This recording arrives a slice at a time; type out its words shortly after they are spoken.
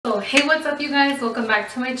Hey, what's up you guys? Welcome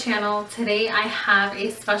back to my channel. Today I have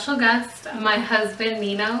a special guest, my husband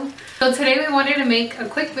Nino. So today we wanted to make a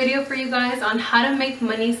quick video for you guys on how to make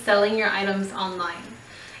money selling your items online.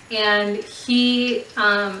 And he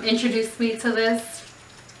introduced me to this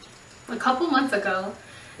a couple months ago,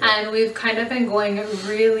 and we've kind of been going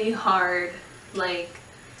really hard, like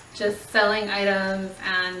just selling items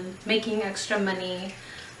and making extra money.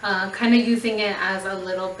 Kind of using it as a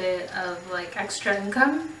little bit of like extra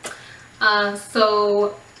income.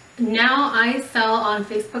 So now I sell on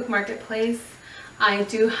Facebook Marketplace. I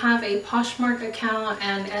do have a Poshmark account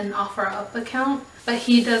and an OfferUp account, but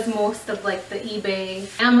he does most of like the eBay,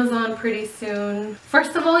 Amazon pretty soon.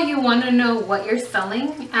 First of all, you want to know what you're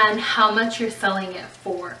selling and how much you're selling it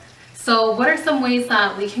for. So what are some ways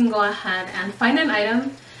that we can go ahead and find an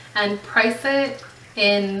item and price it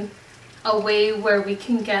in a way where we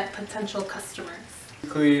can get potential customers?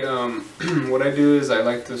 Basically, what I do is I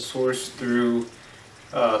like to source through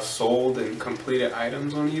sold and completed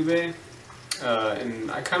items on eBay,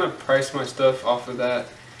 and I kind of price my stuff off of that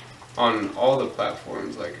on all the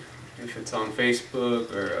platforms. Like if it's on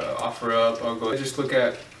Facebook or OfferUp, I just look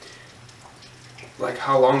at like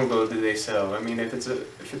how long ago did they sell. I mean, if it's a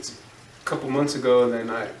couple months ago, then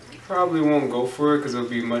I probably won't go for it because it'll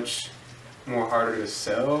be much more harder to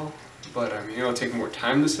sell. But I mean, it'll take more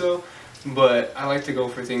time to sell. But I like to go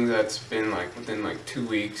for things that's been like within like 2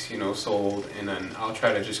 weeks, you know, sold, and then I'll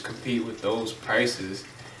try to just compete with those prices,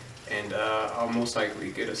 and I'll most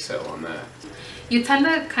likely get a sale on that. You tend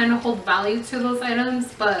to kind of hold value to those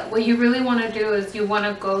items, but what you really want to do is you want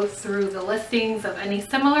to go through the listings of any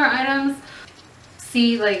similar items,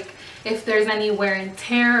 see like if there's any wear and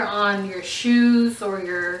tear on your shoes or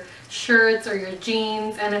your shirts or your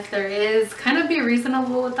jeans, and if there is, kind of be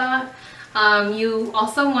reasonable with that. You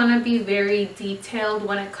also want to be very detailed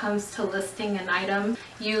when it comes to listing an item.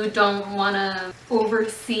 You don't want to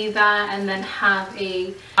oversee that and then have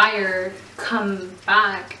a buyer come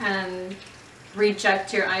back and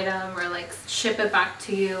reject your item or like ship it back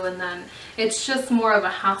to you, and then it's just more of a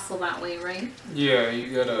hassle that way, right? Yeah,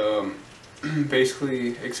 you gotta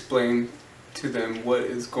basically explain to them what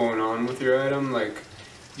is going on with your item. Like,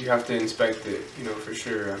 you have to inspect it, you know, for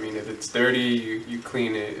sure. I mean, if it's dirty, you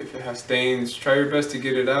clean it. If it has stains, try your best to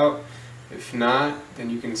get it out. If not, then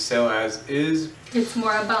you can sell as is. It's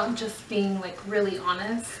more about just being like really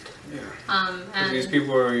honest. Yeah. And these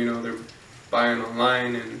people are, you know, they're buying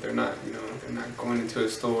online and they're not, you know, they're not going into a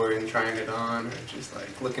store and trying it on, or just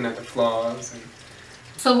like looking at the flaws. And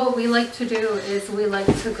so what we like to do is we like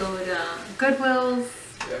to go to Goodwills,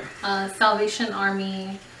 Salvation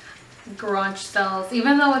Army, garage sales,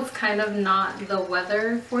 even though it's kind of not the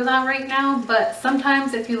weather for that right now. But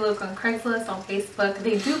sometimes if you look on Craigslist, on Facebook,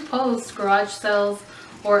 they do post garage sales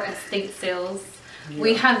or estate sales. Yeah.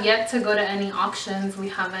 We have yet to go to any auctions. We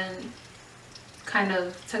haven't kind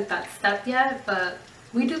of took that step yet, but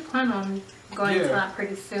we do plan on going to that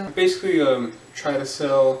pretty soon. Basically, try to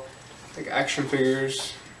sell like action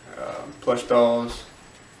figures, plush dolls,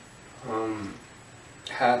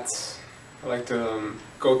 hats. I like to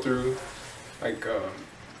go through like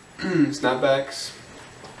snapbacks,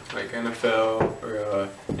 like NFL or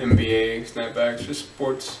NBA snapbacks, just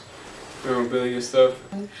sports memorabilia stuff.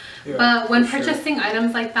 Yeah, but when purchasing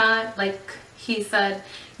items like that, like he said,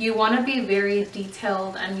 you want to be very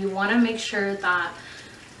detailed and you want to make sure that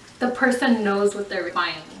the person knows what they're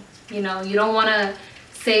buying. You know, you don't want to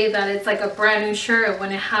say that it's like a brand new shirt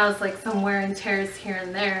when it has like some wear and tears here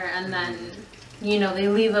and there, and then you know they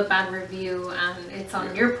leave a bad review and it's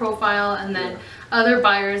on your profile, and then other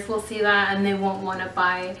buyers will see that and they won't want to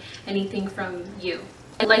buy anything from you.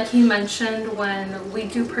 Like he mentioned, when we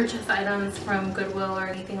do purchase items from Goodwill or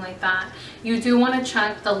anything like that, you do want to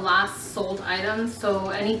check the last sold items. So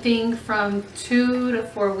anything from 2 to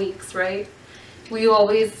 4 weeks, right? We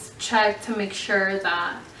always check to make sure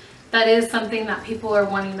that that is something that people are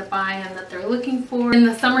wanting to buy and that they're looking for. In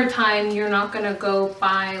the summertime, you're not going to go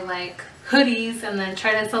buy like hoodies and then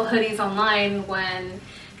try to sell hoodies online when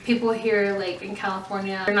people here like in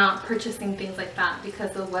California are not purchasing things like that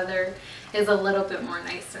because the weather is a little bit more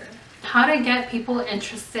nicer. How to get people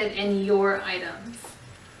interested in your items?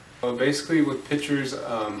 Well, basically with pictures,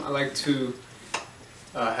 I like to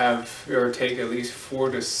have or take at least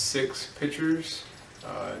 4 to 6 pictures.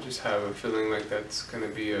 Just have a feeling like that's going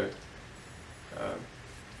to be a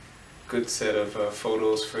good set of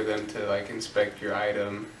photos for them to like inspect your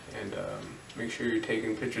item, and make sure you're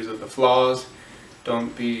taking pictures of the flaws.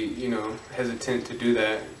 Don't be, you know, hesitant to do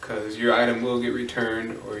that, because your item will get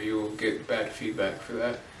returned or you will get bad feedback for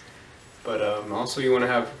that. But also you want to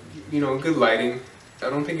have, you know, good lighting. I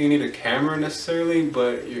don't think you need a camera necessarily,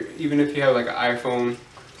 but even if you have like an iPhone,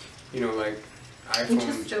 you know, like iPhone. We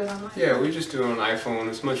just do it on iPhone. Yeah, we just do it on iPhone.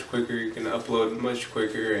 It's much quicker. You can upload much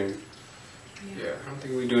quicker, and yeah, I don't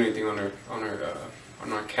think we do anything on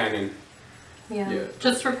our Canon. Yeah,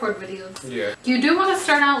 just record videos. Yeah. You do want to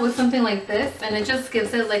start out with something like this, and it just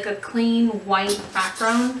gives it like a clean white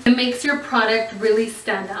background. It makes your product really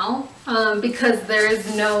stand out because there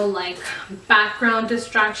is no like background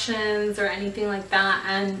distractions or anything like that,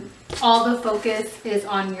 and all the focus is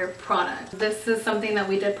on your product. This is something that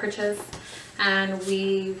we did purchase, and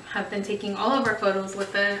we have been taking all of our photos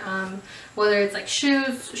with it, whether it's like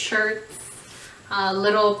shoes, shirts,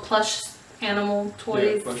 little plush animal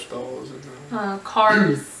toys, yeah, plush dolls, and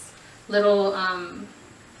cars, little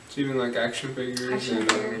it's even like action figures.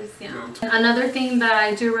 Yeah. Another thing that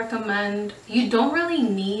I do recommend, you don't really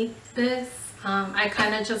need this. I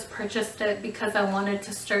kind of just purchased it because I wanted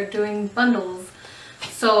to start doing bundles.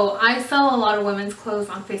 So I sell a lot of women's clothes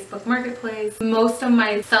on Facebook Marketplace. Most of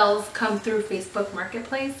my sales come through Facebook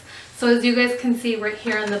Marketplace. So as you guys can see right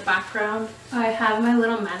here in the background, I have my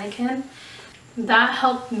little mannequin. That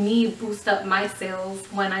helped me boost up my sales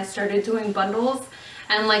when I started doing bundles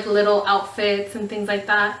and like little outfits and things like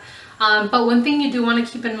that. But one thing you do want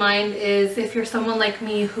to keep in mind is if you're someone like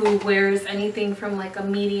me who wears anything from like a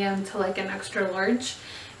medium to like an extra large,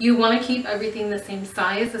 you want to keep everything the same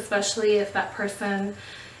size, especially if that person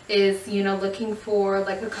is, you know, looking for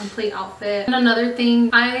like a complete outfit. And another thing,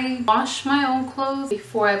 I wash my own clothes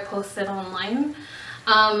before I post it online.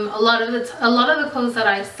 A lot of the clothes that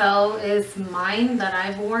I sell is mine that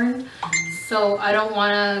I've worn, so I don't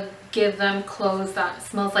want to give them clothes that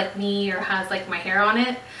smells like me or has like my hair on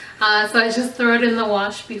it. So I just throw it in the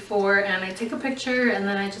wash before, and I take a picture and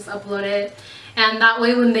then I just upload it, and that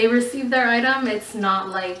way when they receive their item, it's not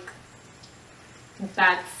like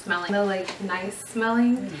bad smelling, they're like nice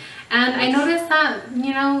smelling. And I noticed that,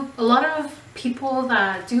 you know, a lot of people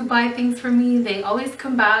that do buy things from me, they always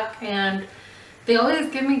come back and they always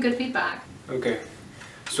give me good feedback. Okay,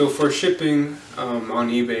 so for shipping on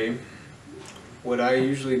eBay, what I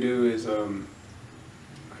usually do is I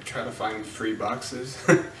try to find free boxes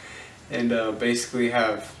and basically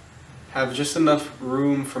have just enough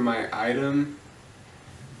room for my item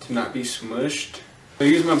to not be smushed. I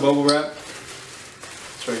use my bubble wrap.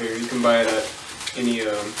 It's right here. You can buy it at any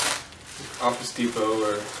Office Depot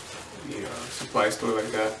or any supply store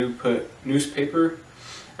like that. I do put newspaper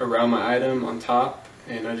around my item on top,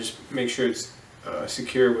 and I just make sure it's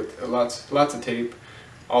secure with lots of tape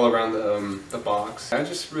all around the box. I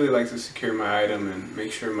just really like to secure my item and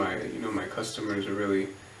make sure my customers are really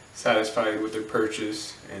satisfied with their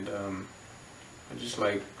purchase, and I just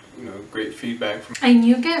like great feedback from. And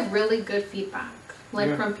you get really good feedback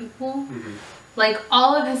from people. Mm-hmm. Like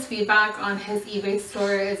all of his feedback on his eBay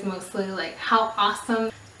store is mostly like how awesome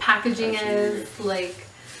packaging is, like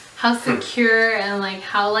how secure and like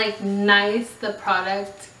how like nice the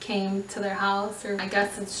product came to their house. Or I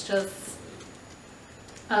guess it's just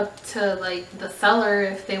up to like the seller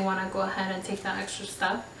if they want to go ahead and take that extra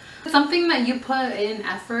step. Something that you put in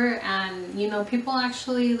effort, and people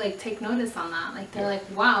actually like take notice on that. Like they're like,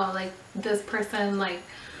 wow, like this person like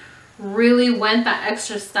really went that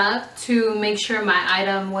extra step to make sure my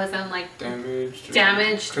item wasn't like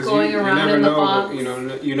damaged going around in the box.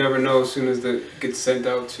 You never know as soon as it gets sent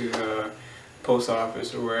out to post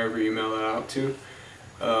office or wherever you mail it out to.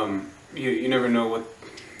 You never know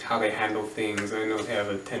how they handle things. I know they have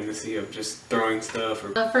a tendency of just throwing stuff.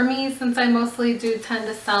 For me, since I mostly do tend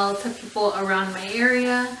to sell to people around my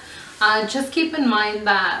area, just keep in mind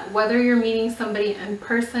that whether you're meeting somebody in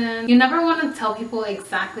person, you never want to tell people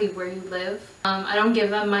exactly where you live. I don't give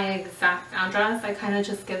them my exact address. I kind of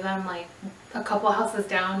just give them like a couple houses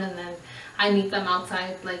down, and then I meet them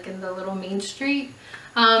outside like in the little main street.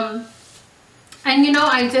 And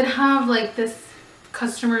I did have like this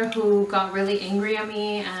customer who got really angry at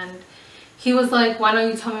me, and he was like, why don't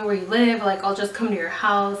you tell me where you live? Like I'll just come to your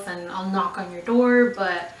house and I'll knock on your door.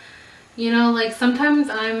 But like sometimes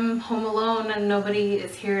I'm home alone and nobody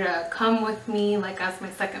is here to come with me like as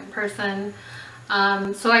my second person.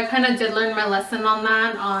 So I kind of did learn my lesson on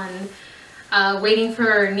that, on waiting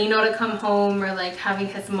for Nino to come home, or like having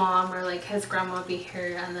his mom or like his grandma be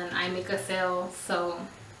here and then I make a sale. So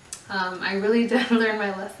I really did learn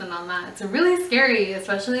my lesson on that. It's really scary,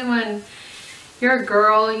 especially when you're a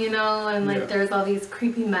girl, and like there's all these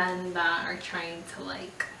creepy men that are trying to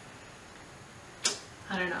like,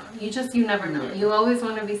 I don't know, you never know. You always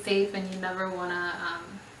want to be safe, and you never want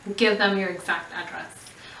to give them your exact address.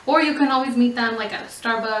 Or you can always meet them like at a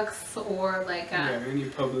Starbucks or like at any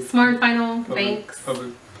public Smart Final, banks.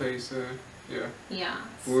 Public place, Yeah. Yeah.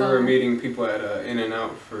 We were meeting people at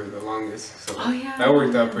In-N-Out for the longest, so that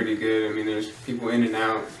worked out pretty good. I mean, there's people in and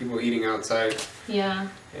out, people eating outside. Yeah.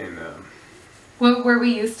 And where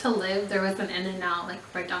we used to live, there was an In-N-Out like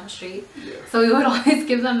right down the street. yeah. So we would always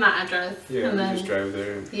give them that address. Yeah, and then just drive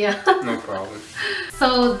there. And yeah. No problem.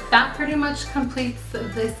 So that pretty much completes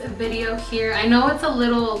this video here. I know it's a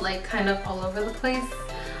little like kind of all over the place,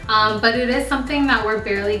 but it is something that we're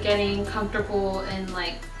barely getting comfortable in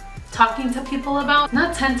like talking to people about.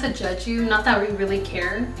 Not tend to judge you, not that we really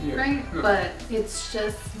care, right? No. But it's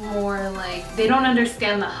just more like they don't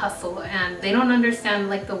understand the hustle and they don't understand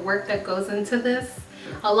like the work that goes into this.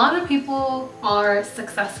 A lot of people are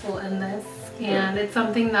successful in this, and it's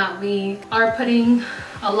something that we are putting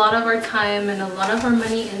a lot of our time and a lot of our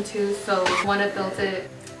money into, so we want to build it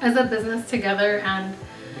as a business together and,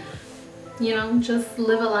 you know, just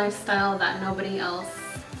live a lifestyle that nobody else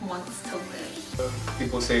wants to live.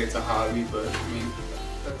 People say it's a hobby, but I mean,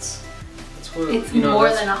 that's what it's more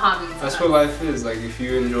than a hobby. That's what life is. Like if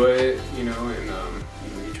you enjoy it, you know, and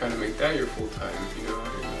you try to make that your full time, you know,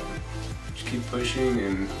 and just keep pushing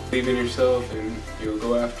and believe in yourself, and you'll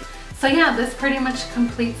go after. So yeah, this pretty much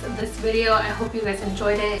completes this video. I hope you guys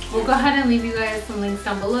enjoyed it. We'll go ahead and leave you guys some links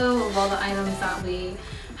down below of all the items that we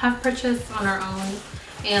have purchased on our own,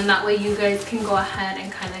 and that way you guys can go ahead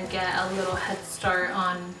and kind of get a little head start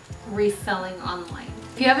on reselling online.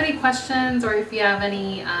 If you have any questions or if you have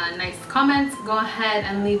any nice comments, go ahead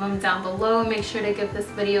and leave them down below. Make sure to give this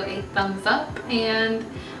video a thumbs up. And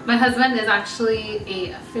my husband is actually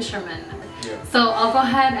a fisherman, so I'll go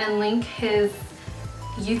ahead and link his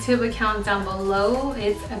YouTube account down below.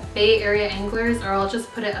 It's Bay Area Anglers, or I'll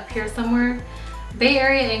just put it up here somewhere. Bay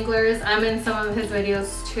Area Anglers. I'm in some of his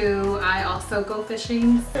videos too. I also go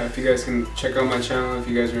fishing. Yeah, if you guys can check out my channel, if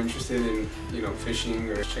you guys are interested in, you know, fishing,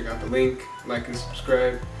 or check out the link, like and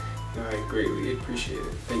subscribe. I greatly appreciate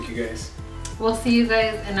it. Thank you guys. We'll see you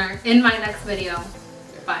guys in my next video.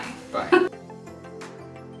 Bye. Bye.